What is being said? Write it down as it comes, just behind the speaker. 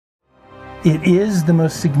It is the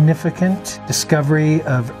most significant discovery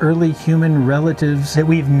of early human relatives that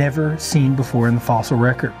we've never seen before in the fossil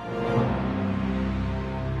record.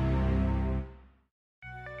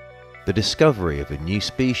 The discovery of a new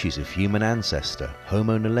species of human ancestor,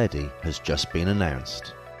 Homo Naledi, has just been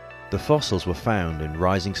announced. The fossils were found in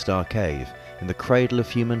Rising Star Cave in the Cradle of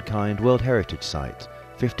Humankind World Heritage Site,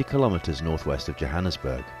 50 kilometers northwest of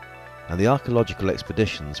Johannesburg, and the archaeological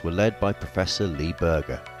expeditions were led by Professor Lee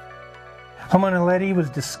Berger. Homo naledi was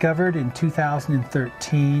discovered in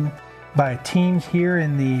 2013 by a team here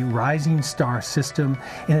in the Rising Star system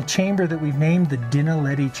in a chamber that we've named the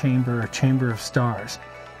Dinaledi Chamber, or Chamber of Stars.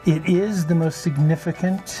 It is the most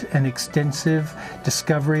significant and extensive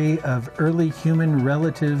discovery of early human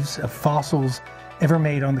relatives of fossils ever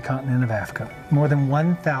made on the continent of Africa. More than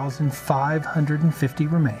 1,550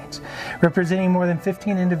 remains, representing more than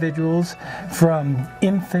 15 individuals from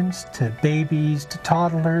infants to babies to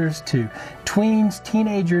toddlers to tweens,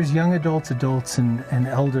 teenagers, young adults, and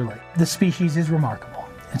elderly. The species is remarkable.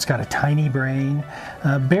 It's got a tiny brain,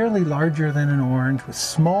 barely larger than an orange, with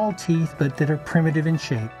small teeth but that are primitive in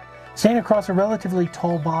shape. Standing across a relatively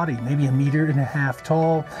tall body, maybe 1.5 meters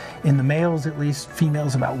tall, in the males at least,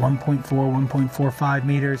 females about 1.4, 1.45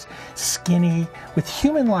 meters, skinny, with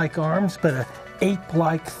human-like arms but an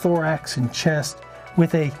ape-like thorax and chest,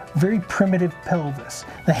 with a very primitive pelvis.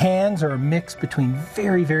 The hands are a mix between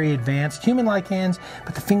very, very advanced human-like hands,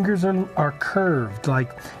 but the fingers are curved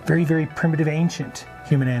like very, very primitive ancient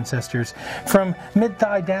human ancestors. From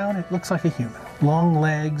mid-thigh down, it looks like a human. Long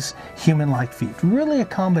legs, human-like feet. Really a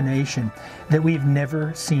combination that we've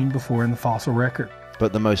never seen before in the fossil record.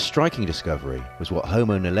 But the most striking discovery was what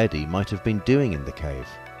Homo naledi might have been doing in the cave.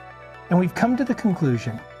 And we've come to the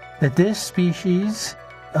conclusion that this species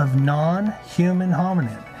of non-human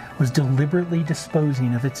hominin was deliberately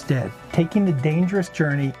disposing of its dead, taking the dangerous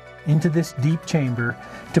journey into this deep chamber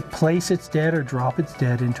to place its dead or drop its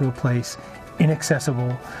dead into a place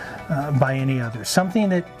inaccessible by any other. Something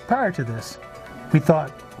that prior to this we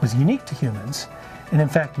thought was unique to humans and in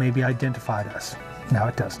fact maybe identified us. Now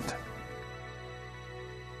it doesn't.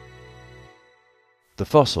 The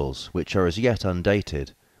fossils, which are as yet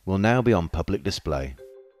undated, will now be on public display.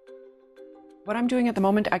 What I'm doing at the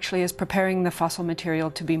moment actually is preparing the fossil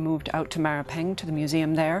material to be moved out to Marapeng, to the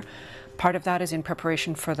museum there. Part of that is in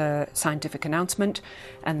preparation for the scientific announcement,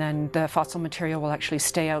 and then the fossil material will actually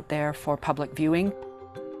stay out there for public viewing.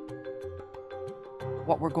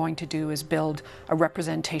 What we're going to do is build a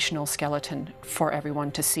representational skeleton for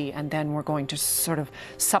everyone to see, and then we're going to sort of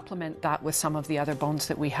supplement that with some of the other bones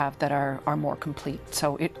that we have that are more complete.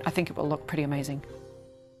 So I think it will look pretty amazing.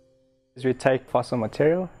 We take fossil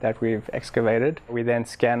material that we've excavated, we then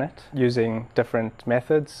scan it using different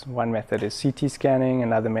methods. One method is CT scanning,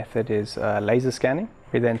 another method is laser scanning.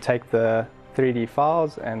 We then take the 3D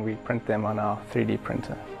files and we print them on our 3D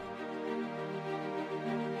printer.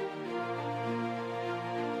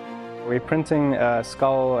 We're printing a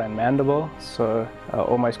skull and mandible, so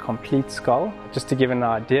almost complete skull, just to give an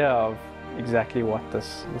idea of exactly what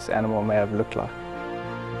this animal may have looked like.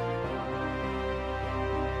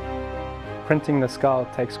 Printing the skull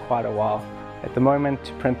takes quite a while. At the moment,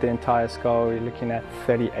 to print the entire skull, you're looking at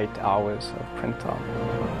 38 hours of print time.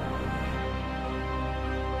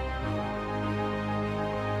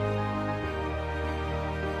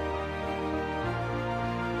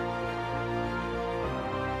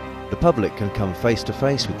 The public can come face to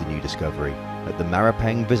face with the new discovery at the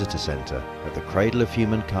Marapeng Visitor Centre at the Cradle of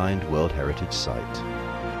Humankind World Heritage Site.